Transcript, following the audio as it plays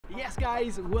Yes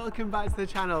guys, welcome back to the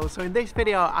channel. So in this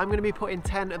video, I'm going to be putting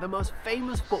 10 of the most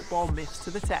famous football myths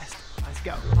to the test. Let's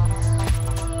go.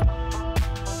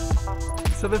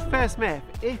 So the first myth,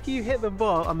 if you hit the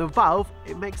ball on the valve,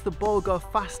 it makes the ball go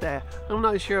faster. I'm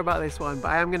not sure about this one,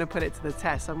 but I am going to put it to the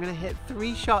test. So I'm going to hit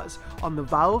 3 shots on the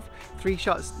valve, 3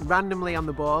 shots randomly on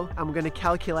the ball, and we're going to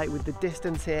calculate with the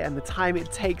distance here and the time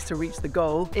it takes to reach the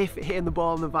goal if hitting the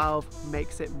ball on the valve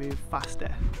makes it move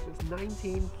faster. So it's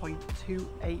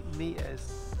 19.28 meters.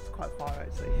 It's quite far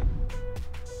actually.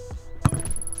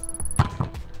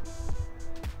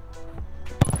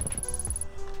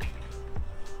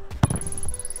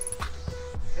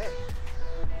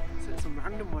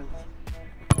 Random ones.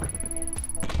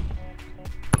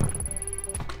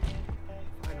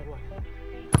 Final one.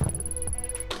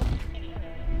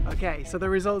 Okay, so the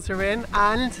results are in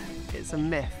and it's a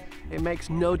myth. It makes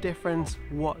no difference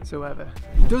whatsoever.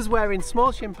 Does wearing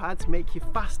small shin pads make you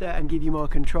faster and give you more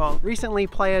control? Recently,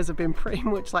 players have been pretty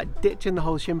much like ditching the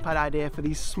whole shin pad idea for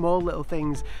these small little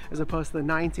things as opposed to the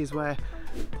 90s where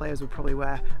players would probably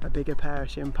wear a bigger pair of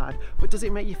shin pad. But does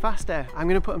it make you faster? I'm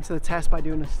going to put them to the test by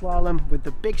doing a slalom with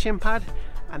the big shin pad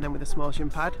and then with a small shin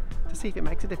pad to see if it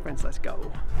makes a difference. Let's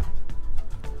go.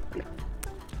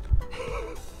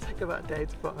 Take about a day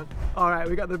to put on. All right,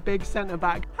 we got the big centre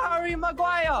back Harry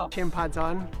Maguire shin pads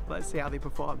on. Let's see how they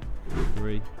perform.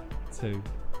 3, 2,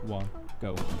 1,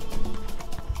 go. What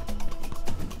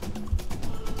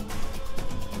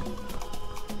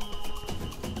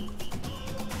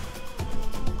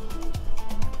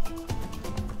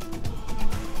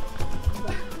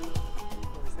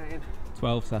are we saying?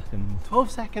 12 seconds.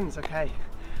 12 seconds, okay.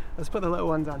 Let's put the little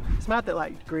ones on. It's mad that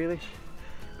like Grealish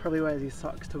probably wears his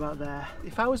socks to about there.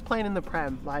 If I was playing in the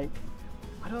Prem, like,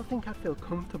 I don't think I'd feel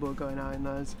comfortable going out in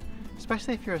those.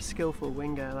 Especially if you're a skillful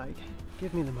winger, like,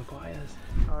 give me the Maguires.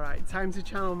 All right, time to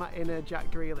channel my inner Jack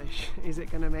Grealish. Is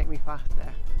it gonna make me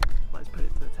faster? Let's put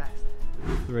it to the test.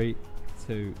 3,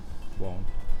 2, 1,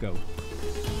 go.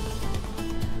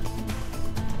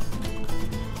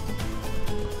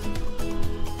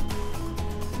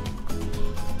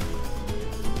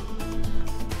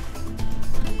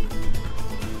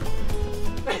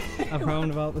 I've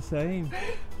round about the same.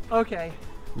 Okay.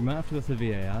 We might have to go to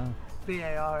VAR.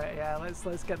 VAR it, yeah.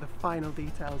 Let's get the final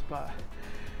details, but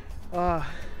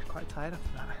quite tired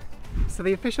after that. So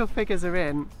the official figures are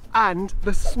in, and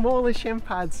the smaller shin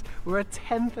pads were a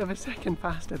 1/10 of a second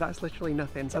faster. That's literally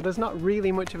nothing. So there's not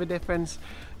really much of a difference.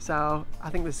 So I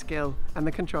think the skill and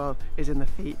the control is in the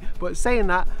feet. But saying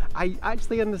that, I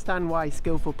actually understand why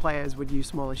skillful players would use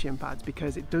smaller shin pads,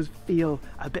 because it does feel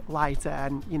a bit lighter,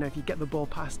 and you know, if you get the ball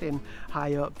passed in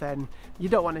high up, then you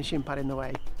don't want a shin pad in the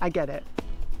way. I get it.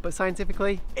 But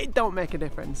scientifically, it don't make a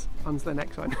difference. On to the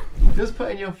next one. Does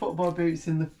putting your football boots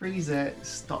in the freezer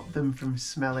stop them from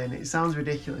smelling? It sounds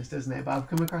ridiculous, doesn't it? But I've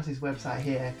come across this website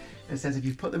here that says if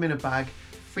you put them in a bag,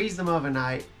 freeze them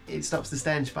overnight, it stops the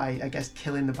stench by, I guess,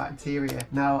 killing the bacteria.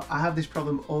 Now, I have this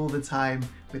problem all the time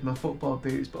with my football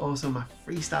boots, but also my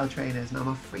freestyle trainers. Now,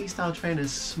 my freestyle trainers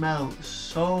smell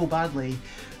so badly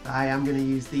that I am gonna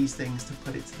use these things to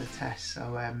put it to the test.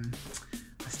 So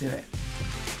let's do it.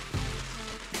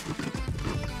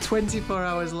 24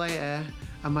 hours later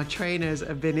and my trainers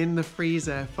have been in the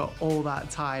freezer for all that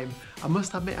time. I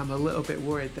must admit I'm a little bit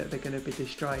worried that they're going to be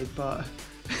destroyed, but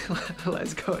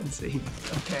let's go and see.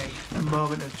 Okay, a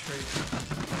moment of truth.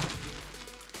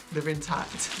 They're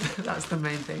intact. That's the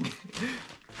main thing.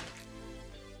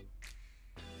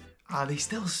 They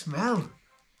still smell.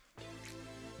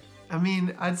 I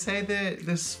mean, I'd say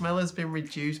the smell has been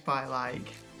reduced by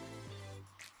like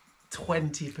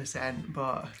 20%,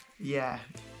 but yeah.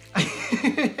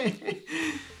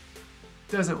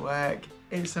 Doesn't work.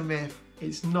 It's a myth.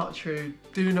 It's not true.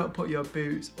 Do not put your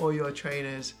boots or your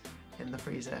trainers in the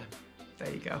freezer.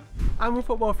 There you go. I'm a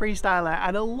football freestyler,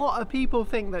 and a lot of people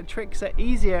think that tricks are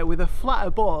easier with a flatter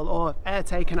ball or air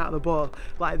taken out of the ball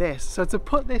like this. So to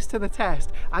put this to the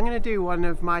test, I'm going to do one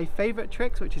of my favourite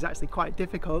tricks, which is actually quite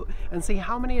difficult, and see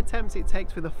how many attempts it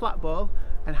takes with a flat ball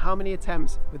and how many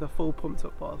attempts with a full pumped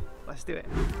up ball. Let's do it.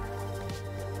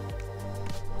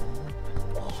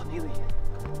 Oh, nearly.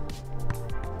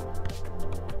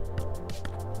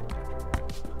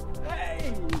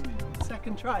 Hey!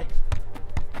 Second try.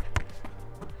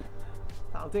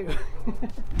 That'll do.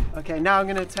 Okay, now I'm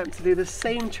going to attempt to do the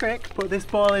same trick, but this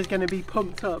ball is going to be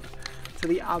pumped up to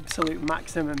the absolute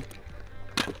maximum.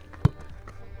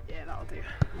 Yeah, that'll do.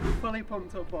 Fully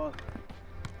pumped up ball.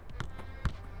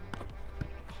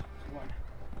 1,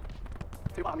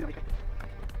 2, I'm going to make it.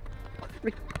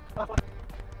 3, 4, 5.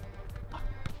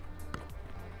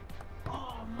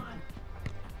 Oh man.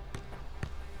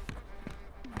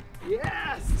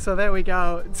 So there we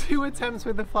go, 2 attempts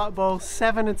with the flat ball,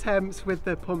 7 attempts with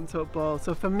the pumped up ball.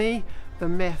 So for me, the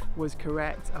myth was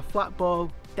correct. A flat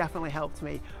ball definitely helped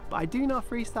me, but I do know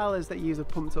freestylers that use a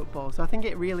pumped up ball, so I think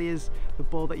it really is the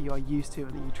ball that you are used to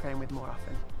and that you train with more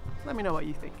often. Let me know what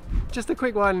you think. Just a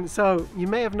quick one, so you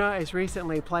may have noticed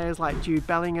recently players like Jude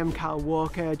Bellingham, Kyle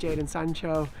Walker, Jadon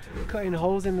Sancho cutting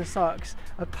holes in the socks.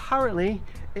 Apparently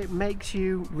it makes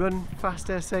you run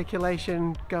faster,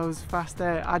 circulation goes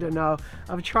faster, I don't know.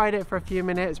 I've tried it for a few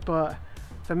minutes, but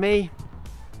for me,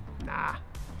 nah,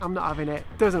 I'm not having it.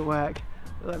 Doesn't work.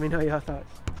 Let me know your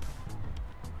thoughts.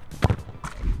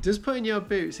 Does putting your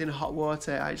boots in hot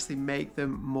water actually make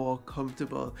them more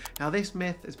comfortable? Now this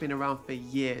myth has been around for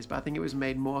years, but I think it was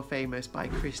made more famous by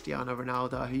Cristiano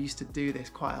Ronaldo, who used to do this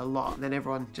quite a lot, and then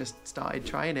everyone just started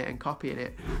trying it and copying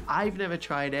it. I've never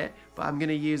tried it, but I'm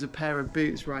gonna use a pair of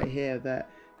boots right here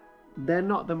that they're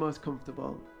not the most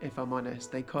comfortable, if I'm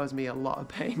honest. They cause me a lot of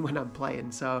pain when I'm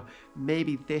playing, so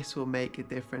maybe this will make a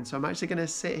difference. So I'm actually gonna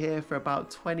sit here for about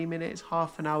 20 minutes,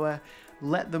 half an hour,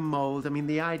 let them mold. I mean,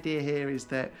 the idea here is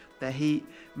that the heat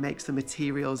makes the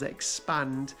materials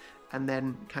expand and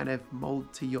then kind of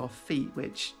mold to your feet,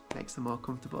 which makes them more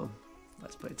comfortable.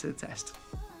 Let's put it to the test.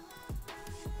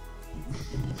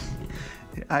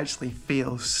 It actually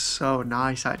feels so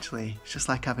nice, actually. It's just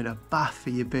like having a bath for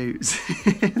your boots.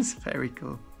 It's very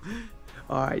cool.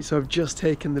 Alright, so I've just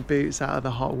taken the boots out of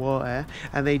the hot water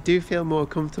and they do feel more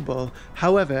comfortable.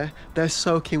 However, they're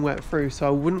soaking wet through, so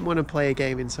I wouldn't want to play a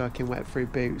game in soaking wet through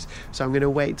boots. So I'm going to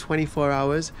wait 24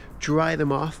 hours, dry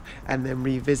them off, and then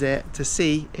revisit to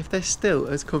see if they're still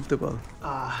as comfortable.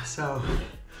 So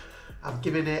I've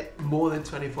given it more than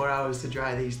 24 hours to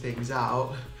dry these things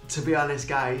out. To be honest,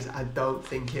 guys, I don't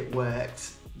think it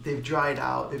worked. They've dried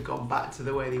out, they've gone back to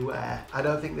the way they were. I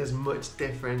don't think there's much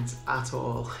difference at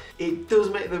all. It does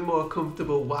make them more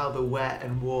comfortable while they're wet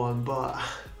and warm, but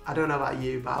I don't know about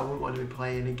you, but I wouldn't want to be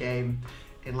playing a game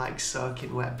in like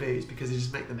soaking wet boots because they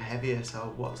just make them heavier,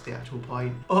 so what's the actual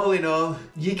point? All in all,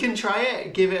 you can try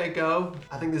it, give it a go.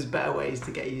 I think there's better ways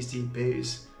to get used to your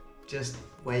boots. Just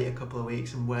wait a couple of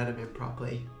weeks and wear them in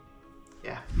properly.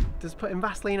 Yeah. Does putting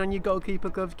Vaseline on your goalkeeper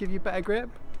gloves give you better grip?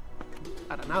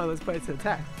 I don't know, let's put it to the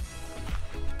test.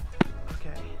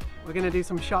 Okay, we're gonna do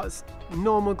some shots,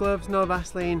 normal gloves, no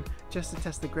Vaseline, just to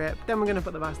test the grip. Then we're gonna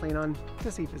put the Vaseline on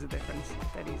to see if there's a difference.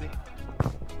 Dead easy.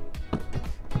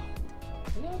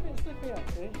 A little bit slippery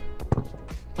actually.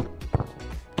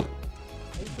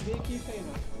 I used to be a keeper, you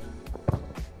know.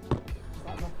 It's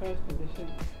like my first position.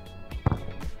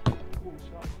 Ooh,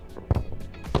 shot.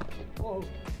 Whoa.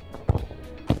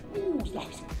 Ooh,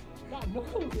 that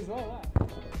knuckles as well, that.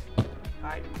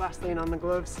 Alright, Vaseline on the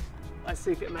gloves. Let's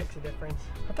see if it makes a difference.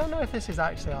 I don't know if this is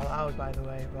actually allowed, by the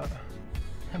way, but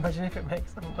imagine if it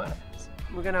makes them worse.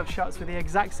 We're going to have shots with the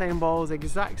exact same balls,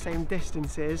 exact same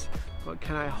distances, but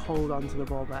can I hold on to the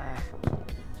ball better?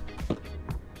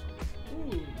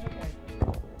 Ooh, okay.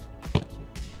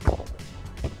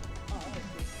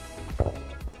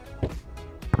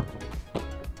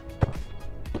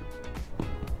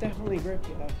 Definitely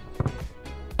grippy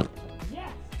though.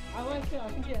 Yes! I like it, I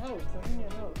think it helps, definitely.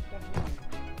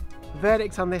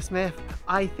 Verdict on this myth,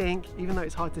 I think, even though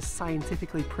it's hard to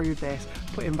scientifically prove this,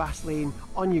 putting Vaseline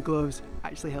on your gloves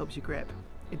actually helps your grip.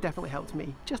 It definitely helped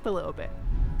me, just a little bit.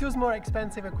 Does more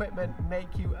expensive equipment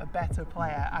make you a better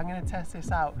player? I'm going to test this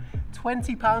out.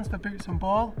 £20 for boots and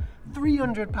ball,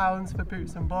 £300 for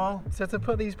boots and ball. So to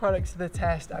put these products to the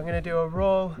test, I'm going to do a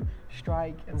roll,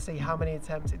 strike, and see how many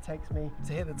attempts it takes me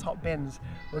to hit the top bins.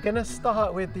 We're going to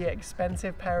start with the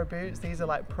expensive pair of boots. These are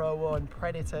like Pro One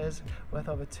Predators, worth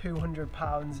over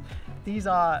 £200. These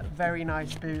are very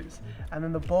nice boots. And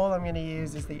then the ball I'm going to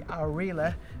use is the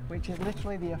Aurela, which is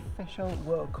literally the official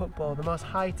World Cup ball, the most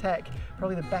high-tech,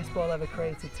 probably the best ball ever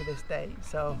created to this day.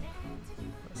 So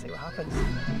let's see what happens.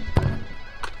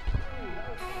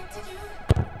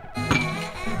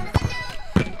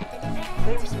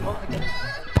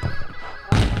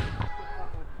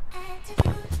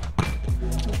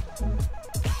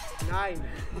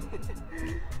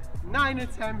 Nine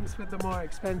attempts with the more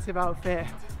expensive outfit.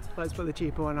 Let's put the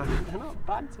cheaper one on. They're not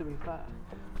bad, to be fair.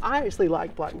 I actually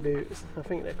like black boots. I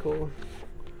think they're cool.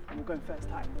 I'm going first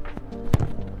time.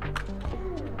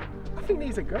 I think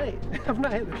these are great. I've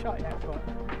not hit the shot yet, but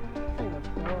I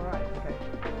think they're alright. Okay.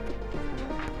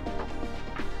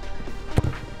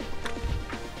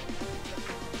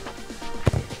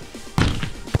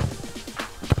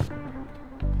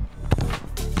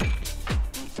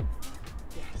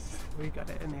 We got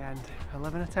it in the end.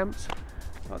 11 attempts,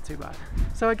 not too bad.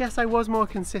 So I guess I was more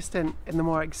consistent in the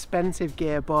more expensive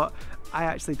gear, but I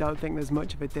actually don't think there's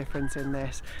much of a difference in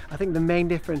this. I think the main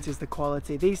difference is the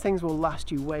quality. These things will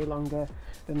last you way longer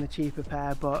than the cheaper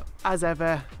pair, but as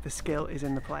ever, the skill is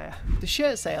in the player. The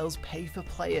shirt sales pay for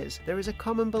players. There is a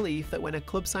common belief that when a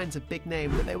club signs a big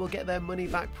name that they will get their money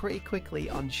back pretty quickly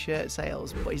on shirt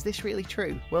sales. But is this really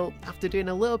true? Well, after doing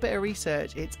a little bit of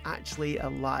research, it's actually a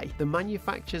lie. The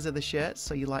manufacturers of the shirts,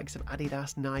 so your likes of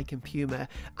Adidas, Nike and Puma,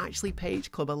 actually pay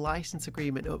each club a license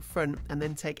agreement up front and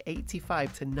then take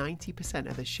 85 to 90%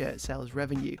 of the shirt sales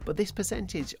revenue. But this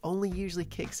percentage only usually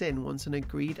kicks in once an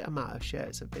agreed amount of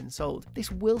shirts have been sold.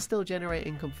 This will still generate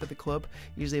income for the club,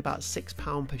 usually about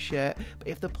 £6 per shirt, but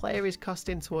if the player is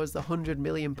costing towards the £100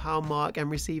 million mark and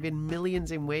receiving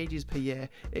millions in wages per year,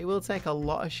 it will take a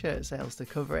lot of shirt sales to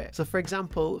cover it. So for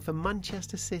example, for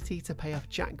Manchester City to pay off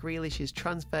Jack Grealish's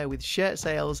transfer with shirt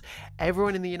sales,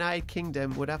 everyone in the United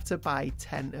Kingdom would have to buy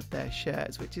 10 of their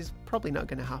shirts, which is probably not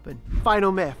going to happen.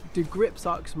 Final myth, do grip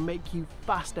socks make you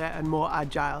faster and more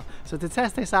agile? So to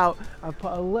test this out, I've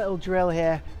put a little drill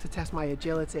here to test my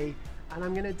agility, and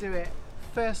I'm going to do it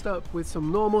first up with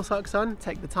some normal socks on,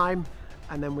 take the time,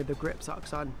 and then with the grip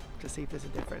socks on to see if there's a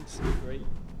difference. 3,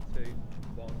 2,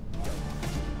 1, go.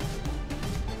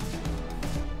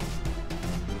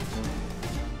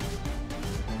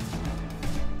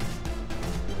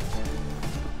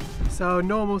 So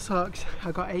normal socks,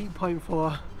 I got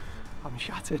 8.4. I'm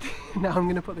shattered. Now I'm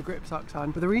going to put the grip socks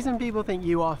on. But the reason people think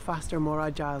you are faster and more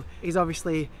agile is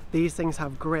obviously these things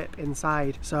have grip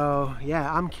inside. So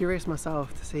yeah, I'm curious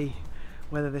myself to see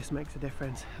whether this makes a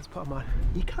difference. Let's put them on.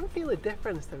 You can feel a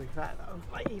difference, to be fair though.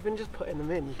 Like even just putting them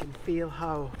in, you can feel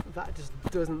how that just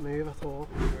doesn't move at all.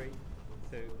 3,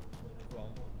 2, 1,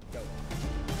 go.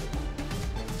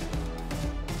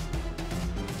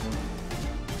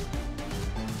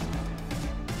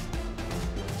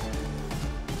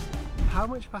 How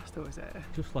much faster was it?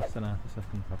 Just less than half a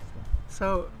second faster.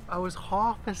 So I was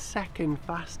half a second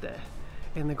faster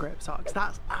in the grip socks.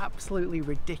 That's absolutely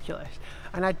ridiculous.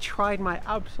 And I tried my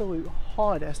absolute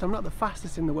hardest. I'm not the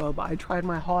fastest in the world, but I tried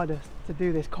my hardest to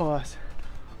do this course.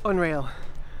 Unreal.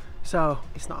 So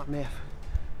it's not a myth.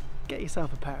 Get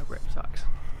yourself a pair of grip socks.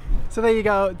 So there you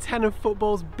go, 10 of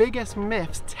football's biggest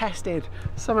myths tested.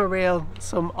 Some are real,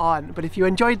 some aren't. But if you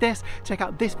enjoyed this, check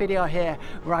out this video here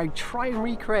where I try and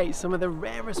recreate some of the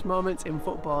rarest moments in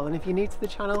football. And if you're new to the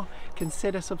channel,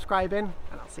 consider subscribing,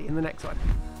 and I'll see you in the next one.